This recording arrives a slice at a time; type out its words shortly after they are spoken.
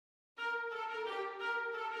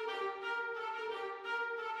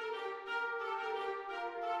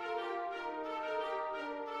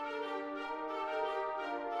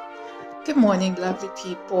Good morning, lovely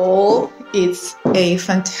people. It's a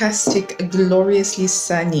fantastic, gloriously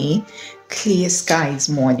sunny, clear skies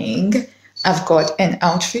morning. I've got an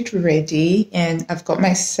outfit ready and I've got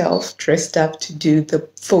myself dressed up to do the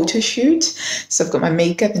photo shoot. So I've got my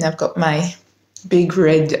makeup and I've got my big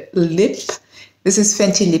red lip. This is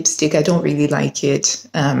Fenty lipstick. I don't really like it,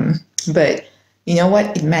 but you know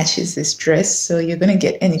what? It matches this dress. So you're going to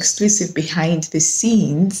get an exclusive behind the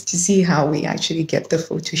scenes to see how we actually get the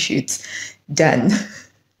photo shoots done.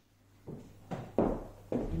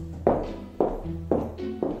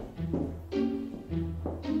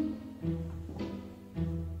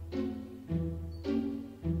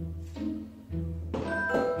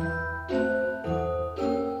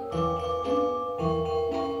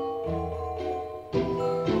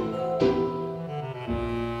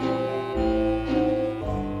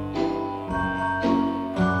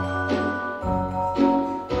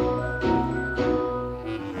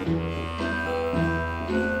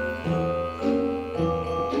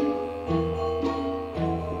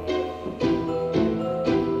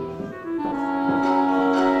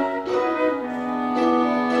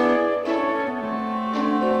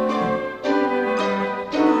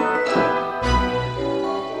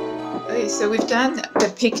 So we've done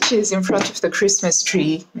the pictures in front of the Christmas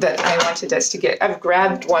tree that I wanted us to get. I've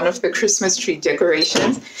grabbed one of the Christmas tree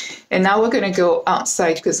decorations and now we're going to go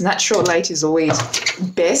outside because natural light is always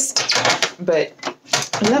best. But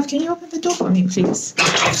love, can you open the door for me, please?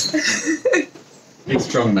 Big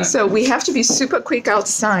strong man. So we have to be super quick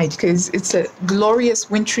outside because it's a glorious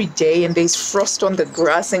wintry day and there's frost on the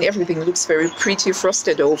grass and everything looks very pretty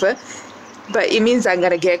frosted over. But it means I'm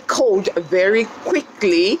going to get cold very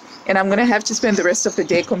quickly and I'm going to have to spend the rest of the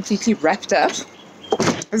day completely wrapped up.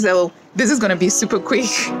 So this is going to be super quick.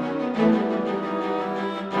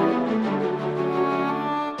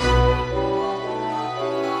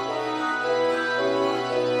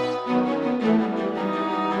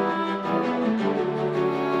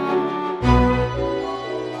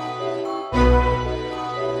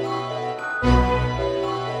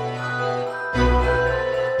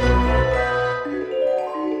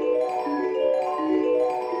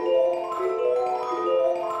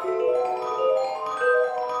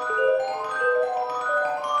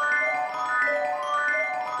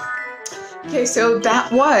 Okay, so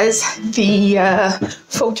that was the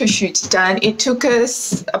photo shoot done. It took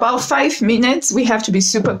us about 5 minutes. We have to be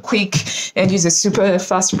super quick and use a super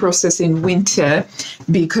fast process in winter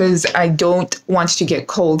because I don't want to get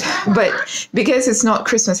cold. But because it's not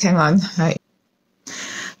Christmas, hang on.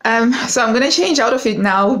 So I'm going to change out of it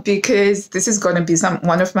now because this is going to be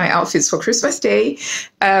one of my outfits for Christmas Day.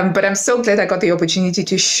 But I'm so glad I got the opportunity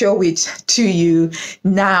to show it to you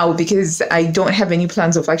now because I don't have any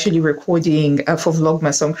plans of actually recording for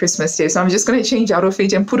Vlogmas on Christmas Day. So I'm just going to change out of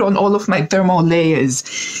it and put on all of my thermal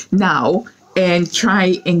layers now and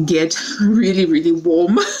try and get really, really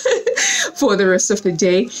warm for the rest of the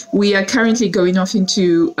day. We are currently going off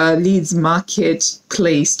into Leeds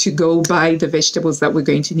marketplace to go buy the vegetables that we're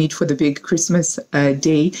going to need for the big Christmas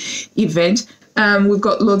Day event. We've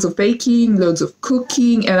got loads of baking, loads of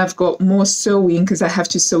cooking, and I've got more sewing because I have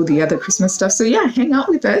to sew the other Christmas stuff. So yeah, hang out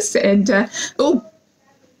with us. And oh,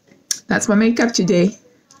 that's my makeup today,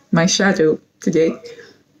 my shadow today,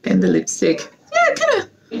 and the lipstick. Yeah, kind of.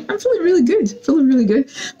 I'm feeling really good,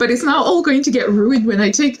 but it's now all going to get ruined when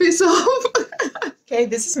I take this off. Okay,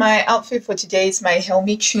 this is my outfit for today. It's my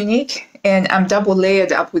helmet tunic and I'm double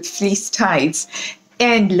layered up with fleece tights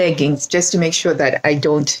and leggings just to make sure that I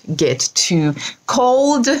don't get too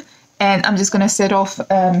cold. And I'm just going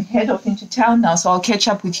to head off into town now. So I'll catch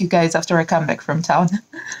up with you guys after I come back from town.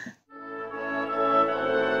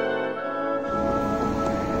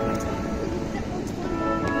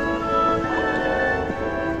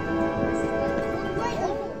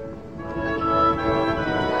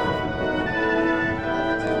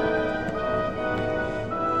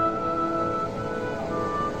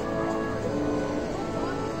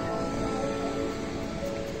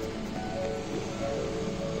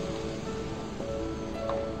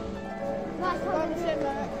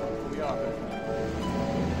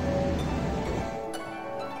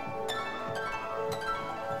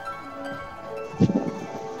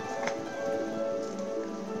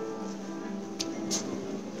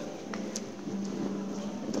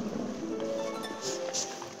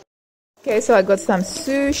 Okay, so I got some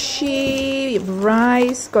sushi,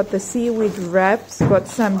 rice, got the seaweed wraps, got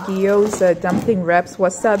some gyoza dumpling wraps,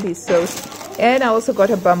 wasabi sauce, and I also got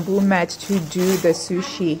a bamboo mat to do the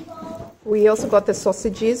sushi. We also got the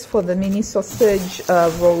sausages for the mini sausage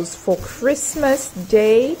rolls for Christmas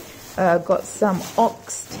Day. Got some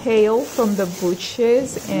oxtail from the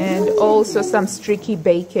butchers and also some streaky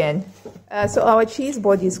bacon. So our cheese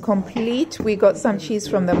board is complete. We got some cheese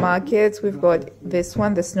from the markets. We've got this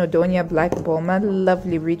one, the Snowdonia Black Bomber,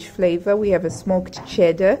 lovely rich flavor. We have a smoked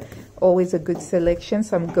cheddar, always a good selection.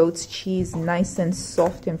 Some goat's cheese, nice and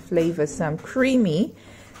soft and flavorsome, creamy.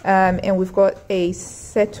 And we've got a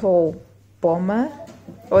Settle Bomber.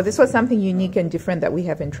 Oh, this was something unique and different that we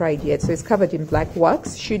haven't tried yet. So it's covered in black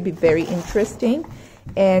wax. Should be very interesting.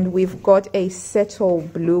 And we've got a Settle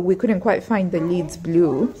Blue. We couldn't quite find the Leeds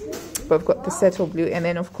Blue, but we've got the Settle Blue. And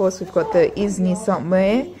then, of course, we've got the Isni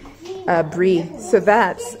Somewhere Brie. So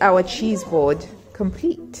that's our cheese board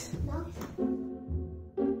complete.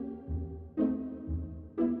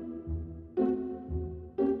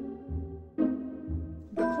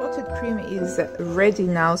 Cream is ready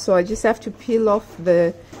now, so I just have to peel off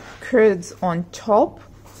the curds on top,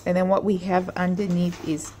 and then what we have underneath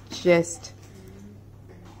is just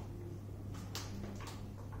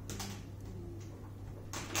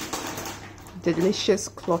delicious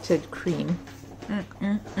clotted cream.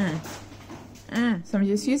 So I'm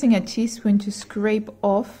just using a teaspoon to scrape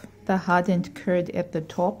off the hardened curd at the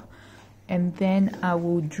top, and then I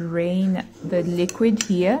will drain the liquid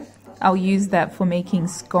here. I'll use that for making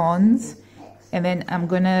scones, and then I'm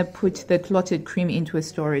gonna put the clotted cream into a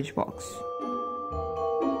storage box.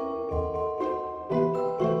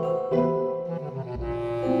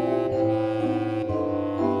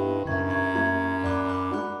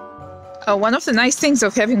 One of the nice things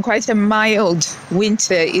of having quite a mild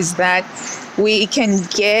winter is that we can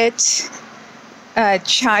get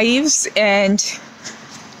chives and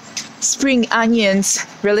spring onions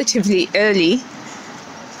relatively early.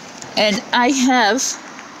 And I have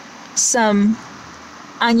some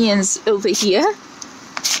onions over here,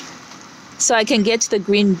 so I can get the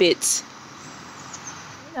green bits.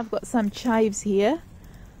 I've got some chives here.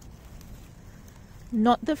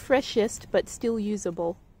 Not the freshest, but still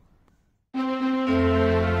usable.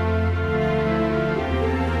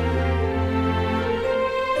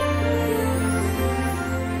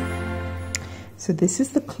 So this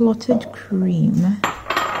is the clotted cream.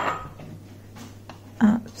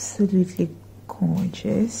 Absolutely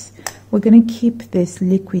gorgeous. We're going to keep this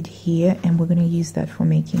liquid here, and we're going to use that for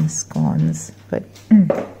making scones. But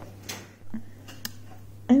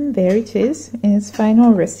and there it is in its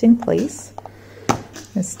final resting place.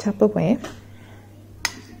 Let's tap away.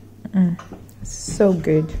 So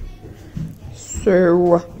good, so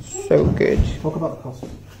good. Talk about the cost.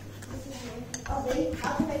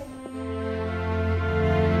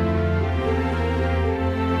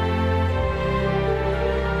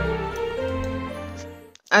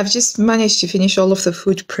 I've just managed to finish all of the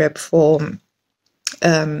food prep for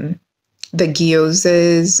the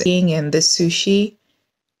gyozas and the sushi,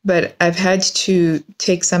 but I've had to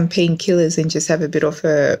take some painkillers and just have a bit of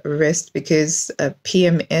a rest because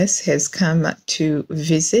PMS has come to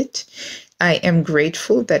visit. I am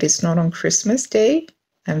grateful that it's not on Christmas Day.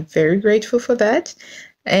 I'm very grateful for that.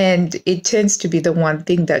 And it tends to be the one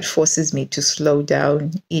thing that forces me to slow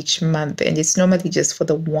down each month. And it's normally just for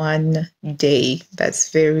the one day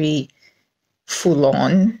that's very full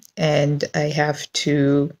on. And I have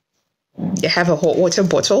to have a hot water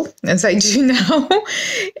bottle, as I do now,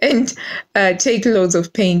 and take loads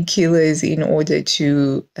of painkillers in order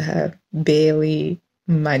to barely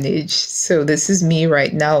manage. So this is me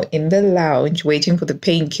right now in the lounge waiting for the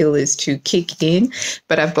painkillers to kick in.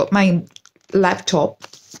 But I've got my laptop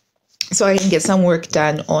so I can get some work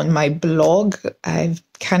done on my blog. I've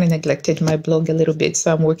kind of neglected my blog a little bit,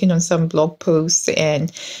 so I'm working on some blog posts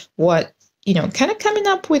and kind of coming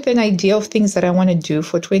up with an idea of things that I want to do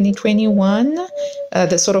for 2021,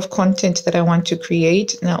 the sort of content that I want to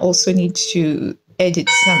create. And I also need to edit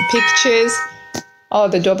some pictures. Oh,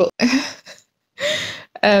 the double.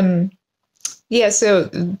 So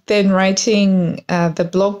then writing the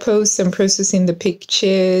blog posts and processing the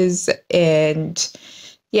pictures, and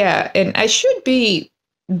I should be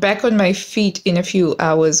back on my feet in a few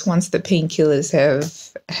hours once the painkillers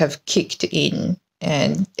have kicked in,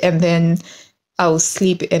 and then I'll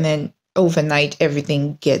sleep, and then overnight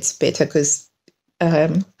everything gets better because I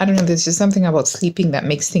don't know, there's just something about sleeping that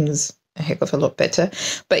makes things a heck of a lot better.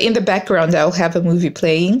 But in the background I'll have a movie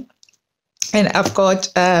playing. And I've got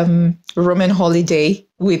Roman Holiday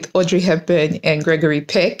with Audrey Hepburn and Gregory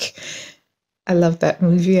Peck. I love that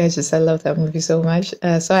movie. I love that movie so much.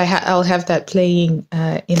 So I'll have that playing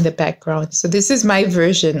in the background. So this is my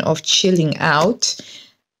version of chilling out,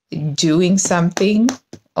 doing something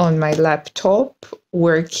on my laptop,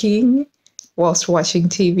 working whilst watching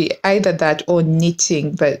TV. Either that or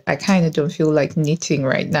knitting, but I kind of don't feel like knitting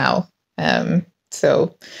right now.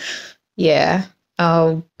 So yeah,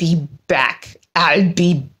 I'll be back. I'll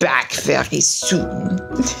be back very soon.